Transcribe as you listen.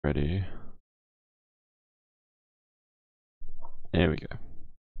Ready. There we go.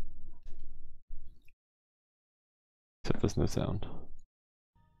 Except there's no sound.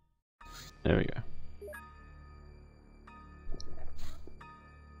 There we go.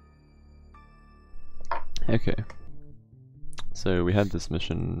 Okay. So we had this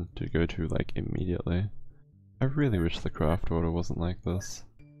mission to go to like immediately. I really wish the craft order wasn't like this.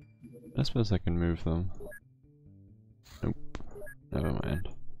 I suppose I can move them. Nope. Never mind.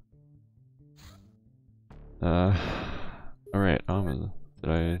 Alright, armor.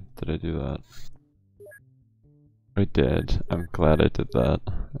 Did I do that? I did. I'm glad I did that.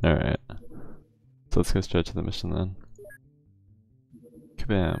 Alright. So let's go straight to the mission then.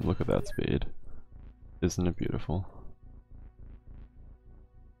 Kabam! Look at that speed. Isn't it beautiful?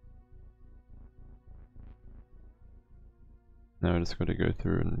 Now I just gotta go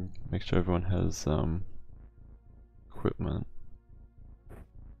through and make sure everyone has equipment.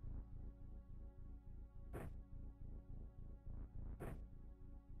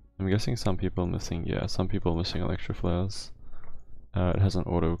 I'm guessing some people are missing, yeah, some people are missing electro flares. It hasn't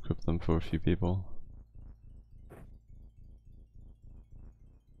auto-equipped them for a few people.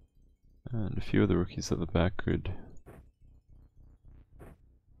 And a few of the rookies at the back could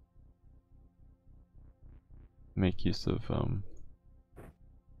make use of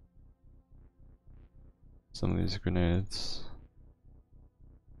some of these grenades.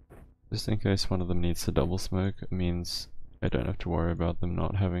 Just in case one of them needs to double smoke, it means I don't have to worry about them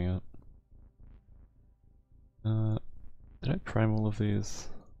not having it. Did I prime all of these?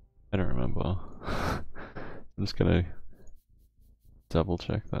 I don't remember. I'm just gonna double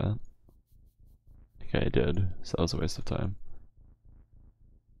check that. Okay, I did, so that was a waste of time.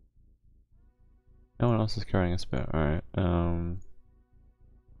 No one else is carrying a spare, alright.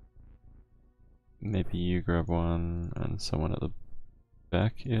 Maybe you grab one and someone at the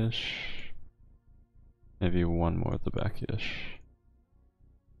back-ish. Maybe one more at the back-ish.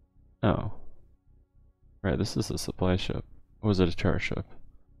 Oh. Right, this is a supply ship. Or was it a terror ship?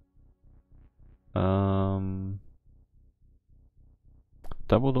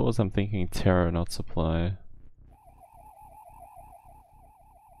 Double doors, I'm thinking terror, not supply.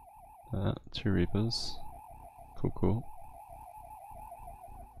 2 Reapers. Cool, cool.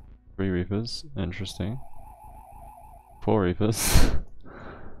 3 Reapers, interesting. 4 Reapers.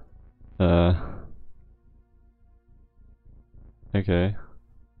 Okay.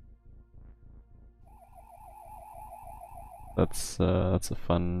 That's a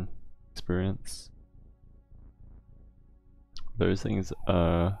fun experience. Those things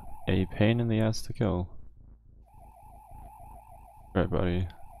are a pain in the ass to kill. Right, buddy.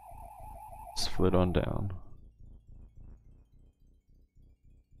 Just flit on down.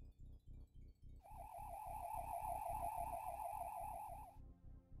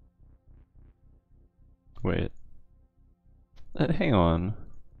 Wait. Hang on.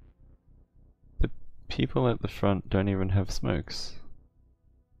 The people at the front don't even have smokes.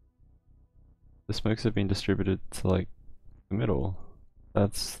 The smokes have been distributed to like the middle.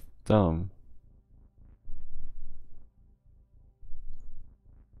 That's dumb.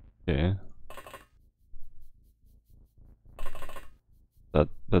 Yeah.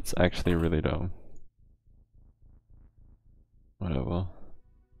 That's actually really dumb. Whatever.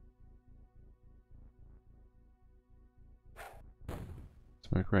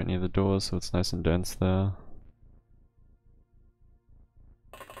 Smoke right near the door so it's nice and dense there.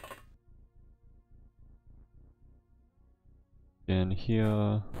 In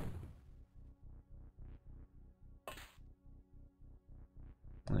here.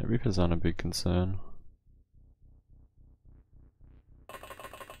 Yeah, Reapers aren't a big concern.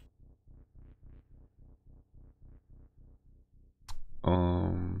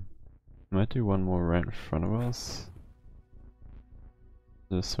 Might do one more right in front of us.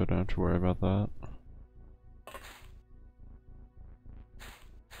 Just so I don't have to worry about that.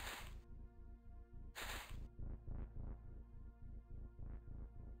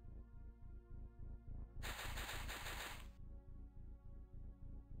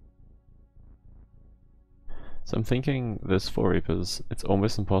 So I'm thinking there's 4 Reapers, it's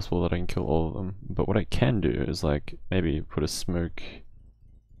almost impossible that I can kill all of them, but what I can do is like maybe put a smoke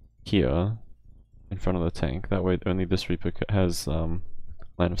here in front of the tank, that way only this Reaper has line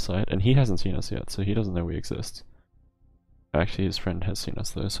of sight, and he hasn't seen us yet, so he doesn't know we exist. Actually his friend has seen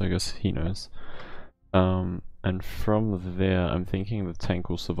us though, so I guess he knows. And from there I'm thinking the tank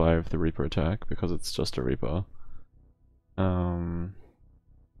will survive the Reaper attack, because it's just a Reaper. And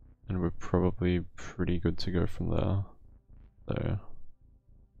we're probably pretty good to go from there. So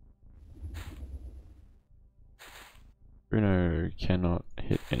Bruno cannot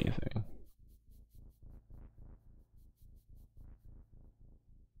hit anything.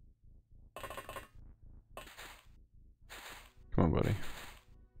 Come on, buddy.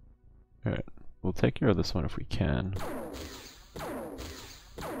 Alright, we'll take care of this one if we can.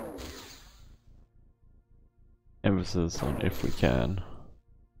 Emphasis on if we can.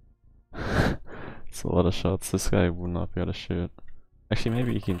 It's a lot of shots. This guy will not be able to shoot. Actually,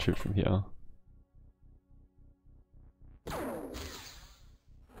 maybe he can shoot from here.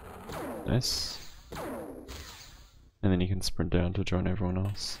 Nice. And then you can sprint down to join everyone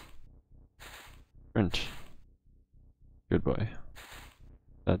else. Sprint. Good boy.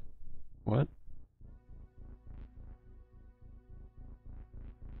 That... what?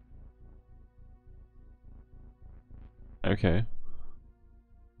 Okay.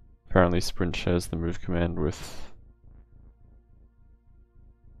 Apparently sprint shares the move command with...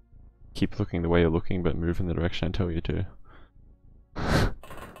 keep looking the way you're looking but move in the direction I tell you to.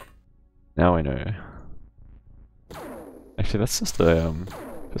 Now I know. Actually that's just a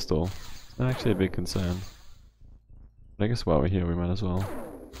pistol. It's not actually a big concern. But I guess while we're here we might as well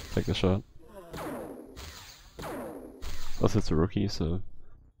take the shot. Plus it's a rookie, so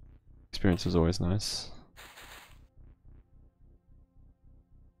experience is always nice.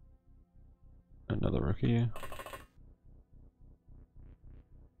 Another rookie.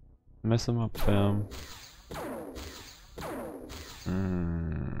 Mess him up, fam.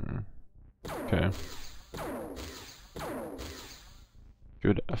 Okay.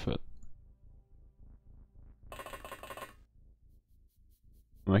 Good effort.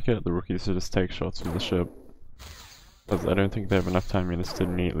 I might get the rookies to just take shots from the ship, because I don't think they have enough time units to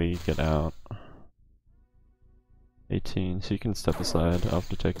neatly get out. 18, so you can step aside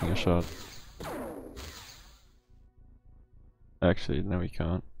after taking a shot. Actually, no we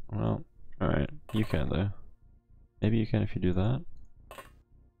can't. Well, alright, you can though. Maybe you can if you do that?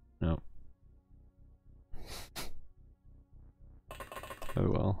 No. Oh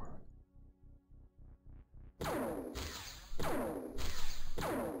well.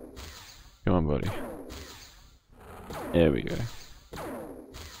 Come on, buddy. There we go.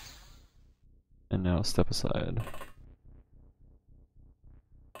 And now step aside.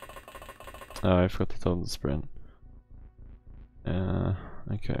 Oh, I forgot to tell them to sprint.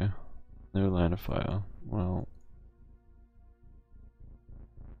 Okay. No line of fire. Well...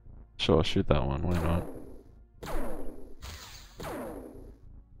 sure, shoot that one, why not?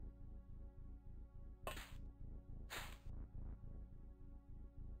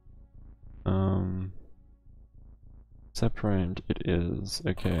 Separate it is,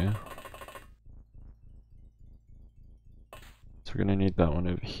 okay. So we're gonna need that one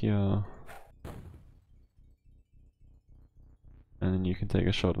over here. And then you can take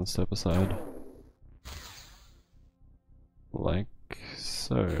a shot and step aside. Like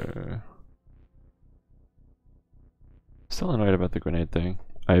so. Still annoyed about the grenade thing.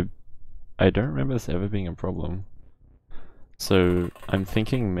 I don't remember this ever being a problem. So I'm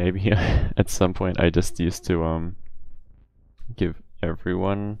thinking maybe at some point I just used to give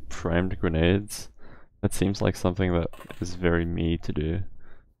everyone primed grenades. That seems like something that is very me to do.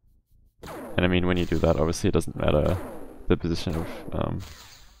 And I mean when you do that obviously it doesn't matter the position of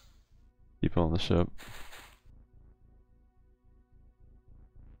people on the ship.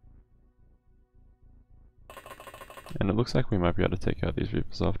 And it looks like we might be able to take out these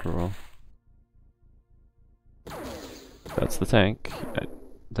Reapers after all. That's the tank.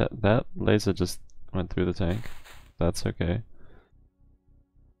 That laser just went through the tank. That's okay.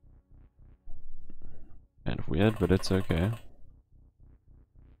 Kind of weird, but it's okay.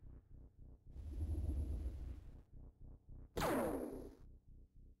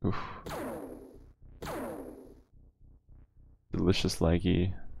 Oof. Delicious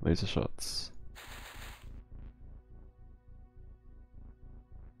laggy laser shots.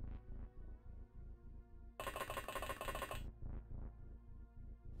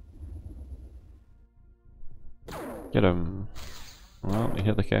 Get him. Well, you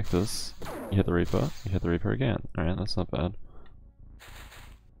hit the cactus, you hit the Reaper, you hit the Reaper again. Alright, that's not bad.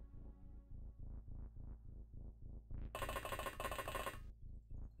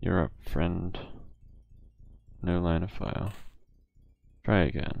 You're up, friend. No line of fire. Try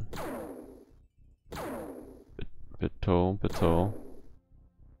again. Bit tall, bit tall.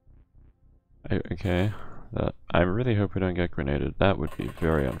 Okay, I really hope we don't get grenaded. That would be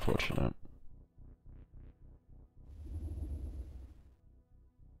very unfortunate.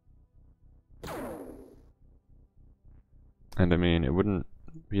 And I mean, it wouldn't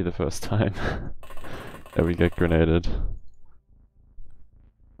be the first time that we get grenaded.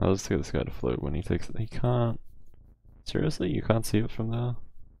 I'll just get this guy to float when he takes it. He can't. Seriously? You can't see it from there?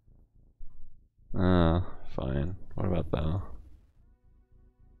 Ah, fine. What about there?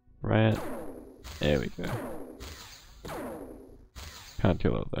 Right? There we go. Can't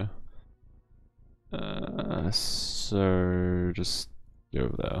kill it though. So just go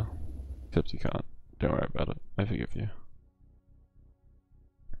over there. Except you can't. Don't worry about it. I forgive you.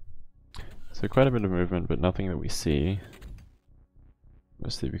 So quite a bit of movement, but nothing that we see.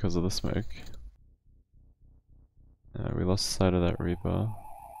 Mostly because of the smoke. We lost sight of that Reaper.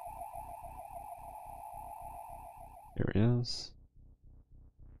 Here he is.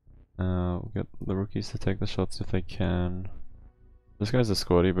 We'll get the rookies to take the shots if they can. This guy's a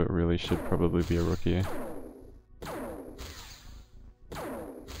squatty, but really should probably be a rookie.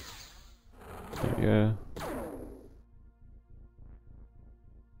 There we go.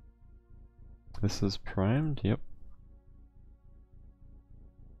 This is primed, yep.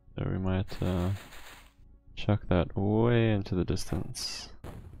 So we might chuck that way into the distance.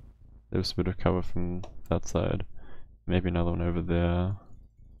 There's a bit of cover from that side. Maybe another one over there.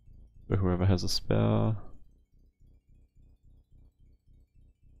 For whoever has a spare.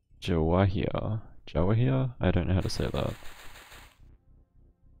 Jawahir. Jawahir? I don't know how to say that.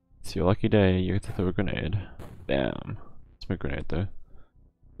 It's your lucky day, you get to throw a grenade. Bam. Smoke grenade though.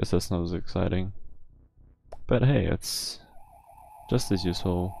 Guess that's not as exciting. But hey, it's just as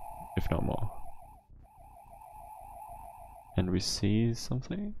useful, if not more. And we see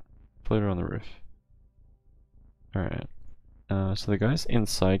something? Floater on the roof. Alright. So the guys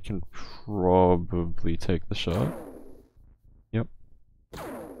inside can probably take the shot. Yep.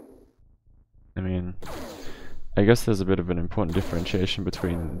 I mean, I guess there's a bit of an important differentiation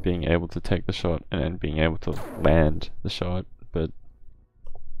between being able to take the shot and being able to land the shot, but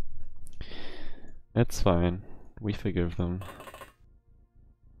it's fine. We forgive them.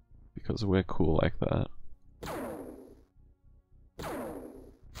 Because we're cool like that.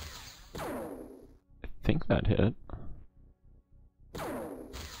 I think that hit.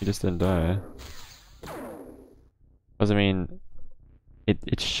 He just didn't die. Because I mean,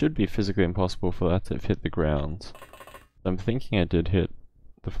 it should be physically impossible for that to have hit the ground. I'm thinking I did hit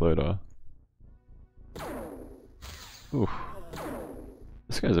the floater. Oof.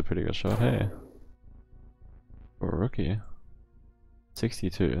 This guy's a pretty good shot, hey. For a rookie.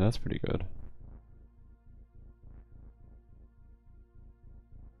 62, that's pretty good.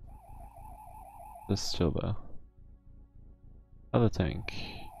 Just chill there. Other tank.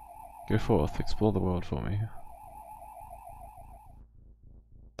 Go forth, explore the world for me.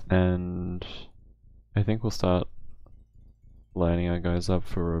 And I think we'll start lining our guys up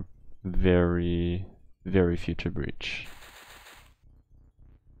for a very, very future breach.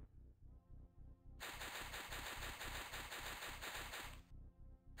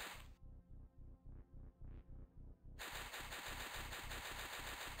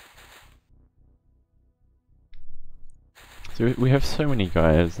 So we have so many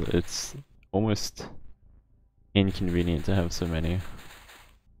guys that it's almost inconvenient to have so many.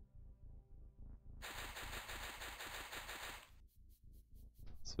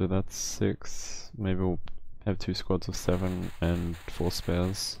 So that's 6, maybe we'll have 2 squads of 7 and 4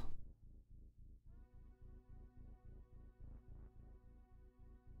 spares.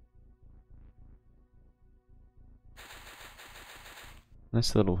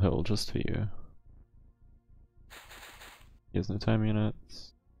 Nice little hill just for you. He has no time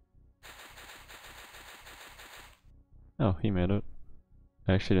units. Oh, he made it.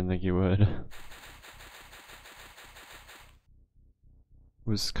 I actually didn't think he would.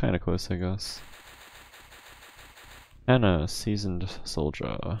 Was kinda close, I guess. And a seasoned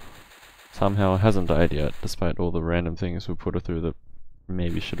soldier. Somehow hasn't died yet, despite all the random things we put her through that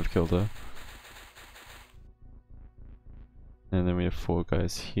maybe should have killed her. And then we have 4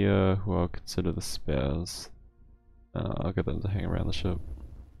 guys here who I'll consider the spares. I'll get them to hang around the ship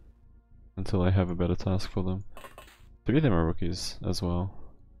until I have a better task for them. 3 of them are rookies as well.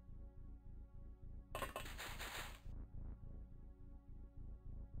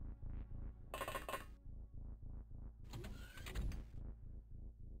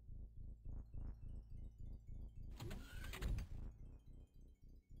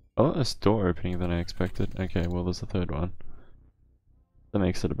 Oh, there's door opening than I expected. Okay, well there's a 3rd one. That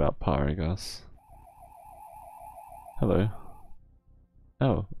makes it about par, I guess. Hello.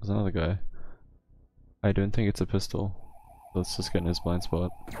 Oh, there's another guy. I don't think it's a pistol. Let's just get in his blind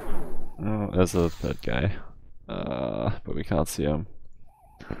spot. Oh, there's a 3rd guy. But we can't see him.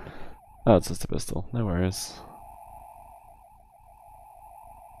 Oh, it's just a pistol. No worries.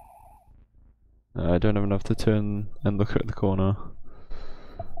 I don't have enough to turn and look at the corner.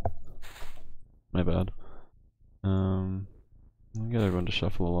 My bad. I'll get everyone to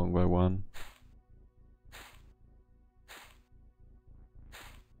shuffle along by one.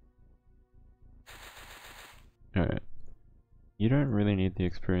 Alright. You don't really need the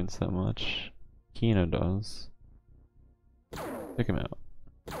experience that much. Kino does. Pick him out.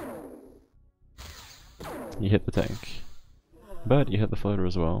 You hit the tank. But you hit the floater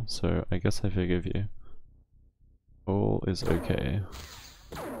as well, so I guess I forgive you. All is okay.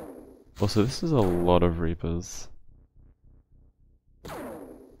 Also, this is a lot of Reapers.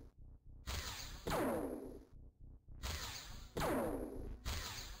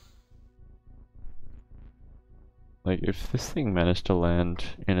 Like, if this thing managed to land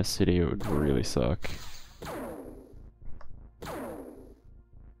in a city, it would really suck.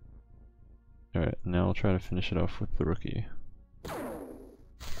 Alright, now I'll try to finish it off with the rookie.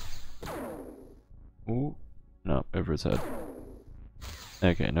 Ooh. No, over his head.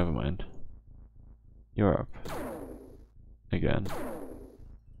 Okay, never mind. You're up. Again.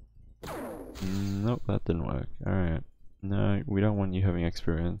 Nope, that didn't work. Alright. No, we don't want you having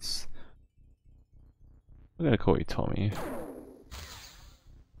experience. I'm gonna call you Tommy.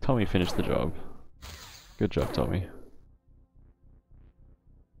 Tommy finished the job. Good job, Tommy.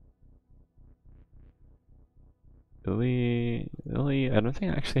 Lily, I don't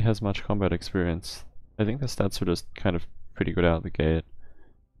think actually has much combat experience. I think the stats are just kind of pretty good out the gate.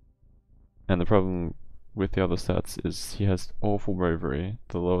 And the problem with the other stats is he has awful bravery.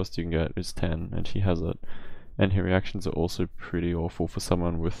 The lowest you can get is 10, and he has it. And her reactions are also pretty awful for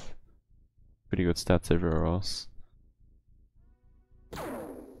someone with pretty good stats everywhere else.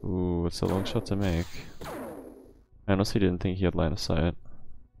 Ooh, it's a long shot to make. I honestly didn't think he had line of sight.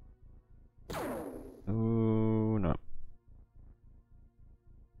 Ooh, no.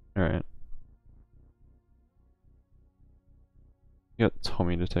 Alright. Get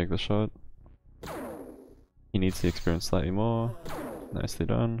Tommy to take the shot. He needs the experience slightly more. Nicely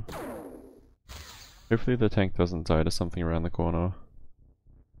done. Hopefully the tank doesn't die to something around the corner.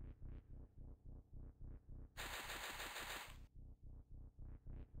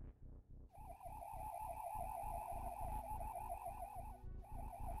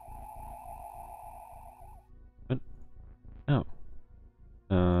 Oh.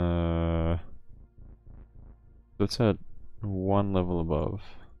 It's at one level above.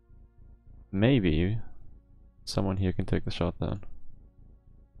 Maybe someone here can take the shot then.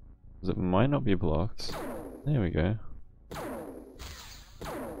 Because it might not be blocked. There we go.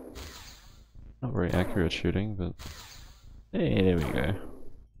 Not very accurate shooting, but... Hey, there we go.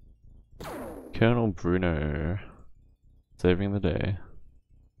 Colonel Bruno. Saving the day.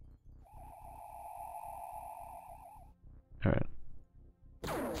 Alright.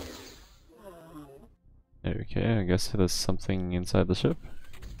 Okay, I guess there's something inside the ship.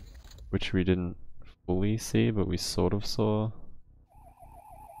 Which we didn't fully see, but we sort of saw.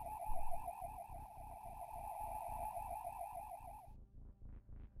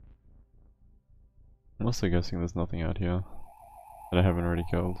 I'm also guessing there's nothing out here that I haven't already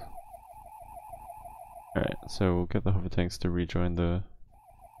killed. Alright, so we'll get the hover tanks to rejoin the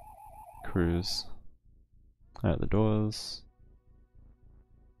cruise. Alright, the doors.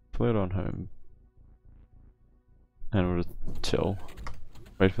 Float on home. And we'll just chill.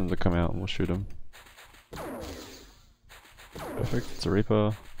 Wait for them to come out and we'll shoot them. Perfect, it's a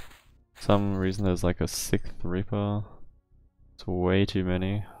Reaper. For some reason there's like a 6th Reaper. It's way too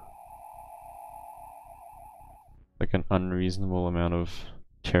many. Like an unreasonable amount of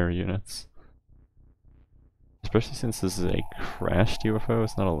terror units. Especially since this is a crashed UFO,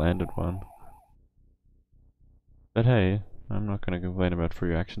 it's not a landed one. But hey, I'm not gonna complain about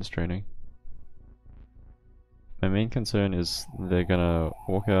free actions training. My main concern is they're gonna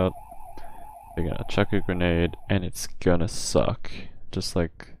walk out, they're gonna chuck a grenade, and it's gonna suck. Just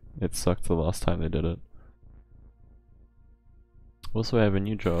like it sucked the last time they did it. Also, I have a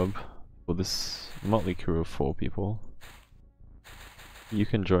new job for this motley crew of 4 people. You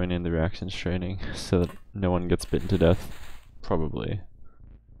can join in the reactions training so that no one gets bitten to death, probably.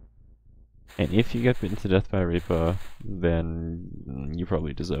 And if you get bitten to death by a Reaper, then you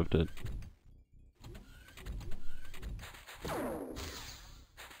probably deserved it.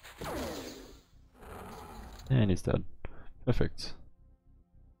 And he's dead. Perfect.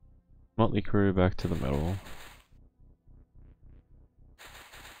 Motley crew back to the middle.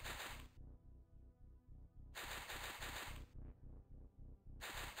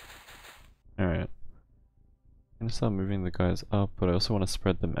 Alright. I'm gonna start moving the guys up, but I also want to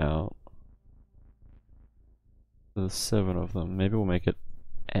spread them out. There's 7 of them. Maybe we'll make it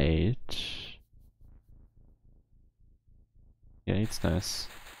 8. Yeah, 8's nice.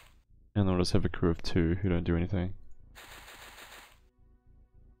 And then we'll just have a crew of 2 who don't do anything.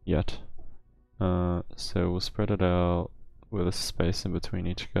 yet. So we'll spread it out with a space in between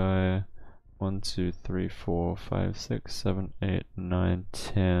each guy. 1, 2, 3, 4, 5, 6, 7, 8, 9,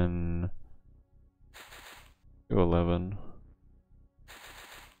 10, 11.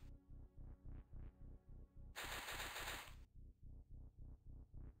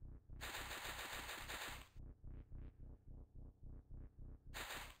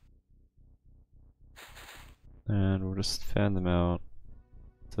 And we'll just fan them out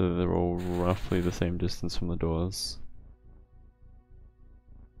so that they're all roughly the same distance from the doors.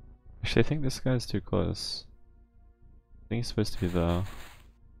 Actually, I think this guy's too close. I think he's supposed to be there.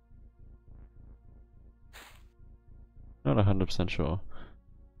 Not 100% sure.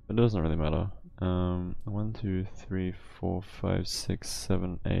 It doesn't really matter. 1, 2, 3, 4, 5, 6,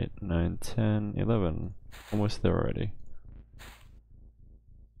 7, 8, 9, 10, 11. Almost there already.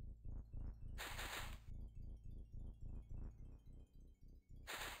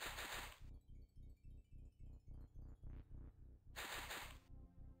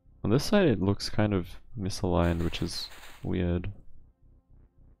 On this side it looks kind of misaligned, which is weird.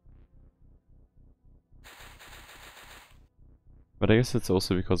 But I guess it's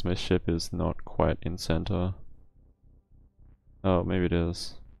also because my ship is not quite in center. Oh, maybe it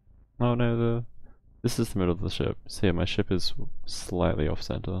is. Oh no, this is the middle of the ship. So yeah, my ship is slightly off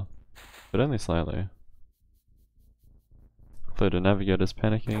center. But only slightly. Floater Navigator's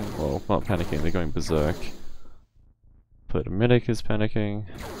panicking. Well, not panicking, they're going berserk. Floater Medic is panicking.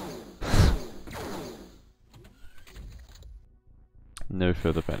 No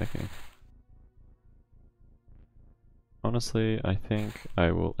further panicking. Honestly, I think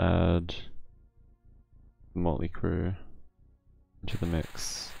I will add Motley Crew into the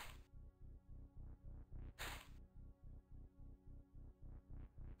mix.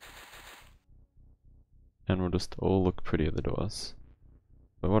 And we'll just all look pretty at the doors.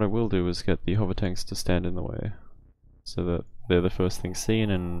 But what I will do is get the hover tanks to stand in the way, so that they're the first thing seen,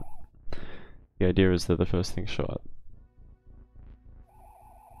 and the idea is they're the first thing shot.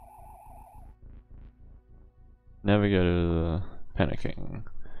 Navigator panicking.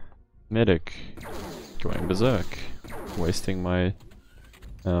 Medic going berserk. Wasting my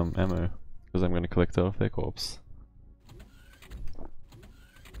ammo, because I'm going to collect it off their corpse.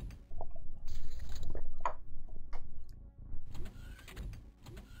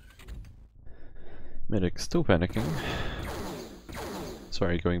 Medic still panicking.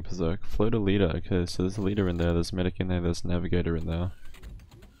 Sorry, going berserk. Floater leader. Okay, so there's a leader in there, there's medic in there, there's navigator in there.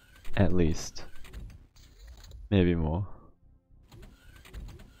 At least. Maybe more.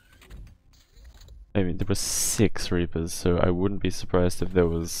 I mean, there were 6 Reapers, so I wouldn't be surprised if there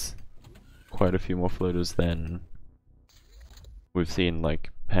was quite a few more floaters than we've seen, like,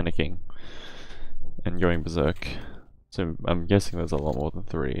 panicking and going berserk. So I'm guessing there's a lot more than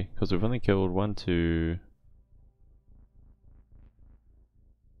 3, because we've only killed 1, 2,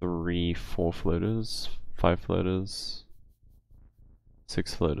 3, 4 floaters, 5 floaters,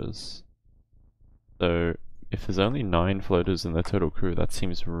 6 floaters. So if there's only 9 floaters in the total crew, that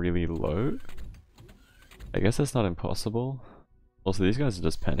seems really low. I guess that's not impossible. Also, these guys are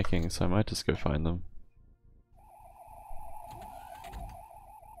just panicking, so I might just go find them.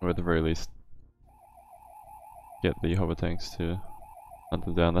 Or at the very least, get the hover tanks to hunt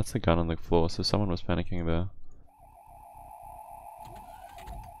them down. That's the gun on the floor, so someone was panicking there.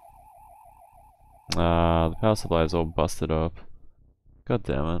 Ah, the power supply is all busted up. God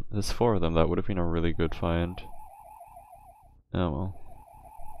damn it. There's 4 of them, that would have been a really good find. Oh well.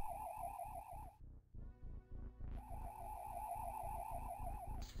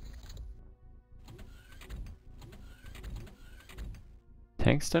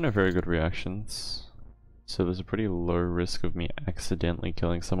 Tanks don't have very good reactions, so there's a pretty low risk of me accidentally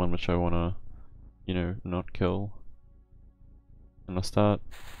killing someone which I wanna, you know, not kill. And I'll start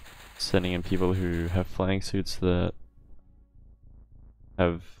sending in people who have flying suits that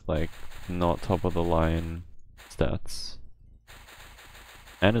have, like, not top of the line stats.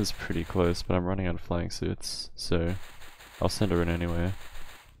 Anna's pretty close, but I'm running out of flying suits, so I'll send her in anyway.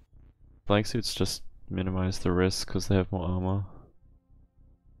 Flying suits just minimize the risk because they have more armor.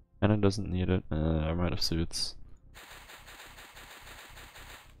 Anna doesn't need it. I'm out of suits.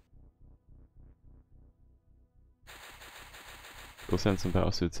 We'll send some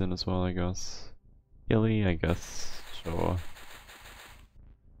power suits in as well, I guess. Gilly, I guess. Sure.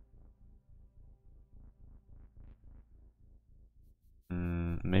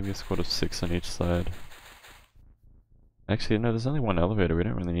 Maybe a squad of 6 on each side. Actually, no, there's only 1 elevator. We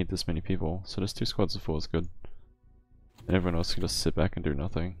don't really need this many people. So just 2 squads of 4 is good. And everyone else can just sit back and do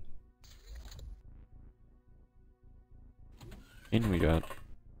nothing. In we got.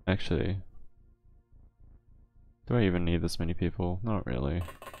 Actually, do I even need this many people? Not really.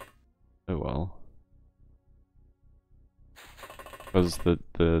 Oh well. Because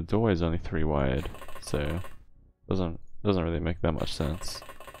the doorway is only 3 wide, so doesn't really make that much sense.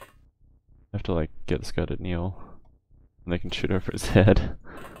 I have to like get this guy to kneel, and they can shoot over his head.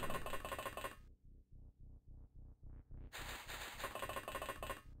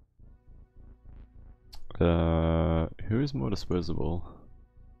 Who is more disposable?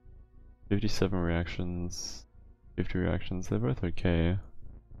 57 reactions, 50 reactions, they're both okay.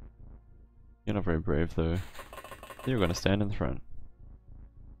 You're not very brave though. You're gonna stand in front.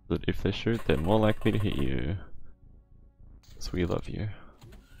 But if they shoot, they're more likely to hit you. So we love you.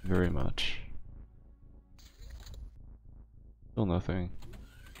 Very much. Still nothing.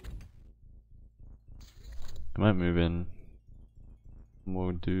 I might move in.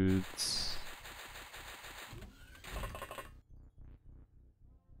 More dudes.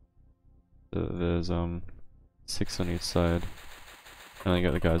 There's 6 on each side. And I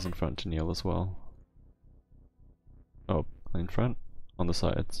got the guys in front to kneel as well. Oh, in front? On the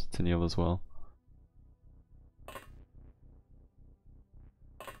sides to kneel as well.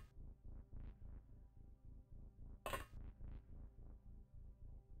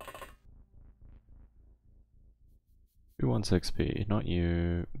 Who wants XP? Not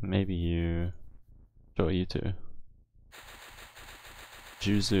you. Maybe you. Sure, you two.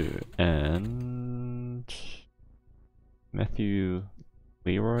 Juzu and Matthew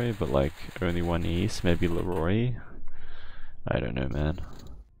Leroy, but like only one East, maybe Leroy. I don't know, man.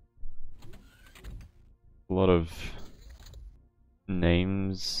 A lot of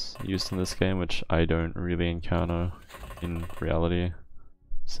names used in this game which I don't really encounter in reality,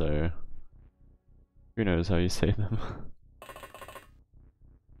 so who knows how you say them.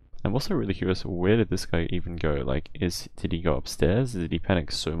 I'm also really curious, where did this guy even go? Like, did he go upstairs? Did he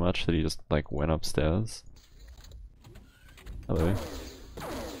panic so much that he just like went upstairs? Hello.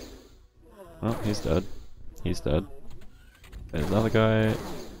 Oh, he's dead. He's dead. There's another guy.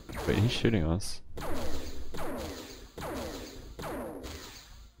 Wait, he's shooting us.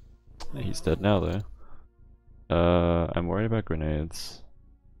 He's dead now though. I'm worried about grenades.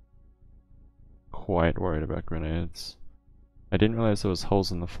 Quite worried about grenades. I didn't realize there was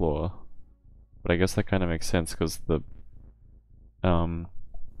holes in the floor, but I guess that kind of makes sense because the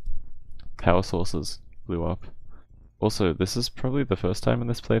power sources blew up. Also, this is probably the first time in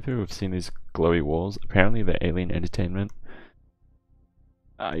this playthrough we've seen these glowy walls. Apparently they're alien entertainment.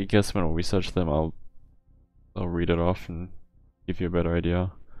 I guess when I research them I'll read it off and give you a better idea.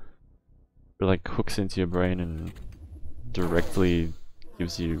 It like hooks into your brain and directly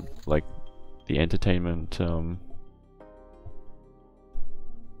gives you like the entertainment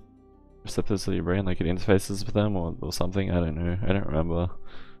receptors of your brain, like it interfaces with them or something, I don't know, I don't remember.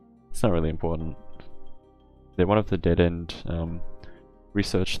 It's not really important. They're one of the dead-end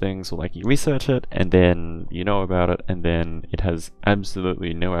research things, or like you research it and then you know about it and then it has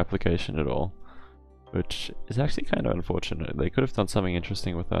absolutely no application at all. Which is actually kind of unfortunate. They could have done something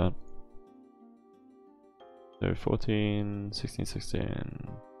interesting with that. So 14, 16, 16.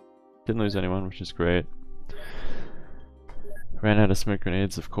 Didn't lose anyone, which is great. Ran out of smoke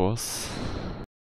grenades, of course.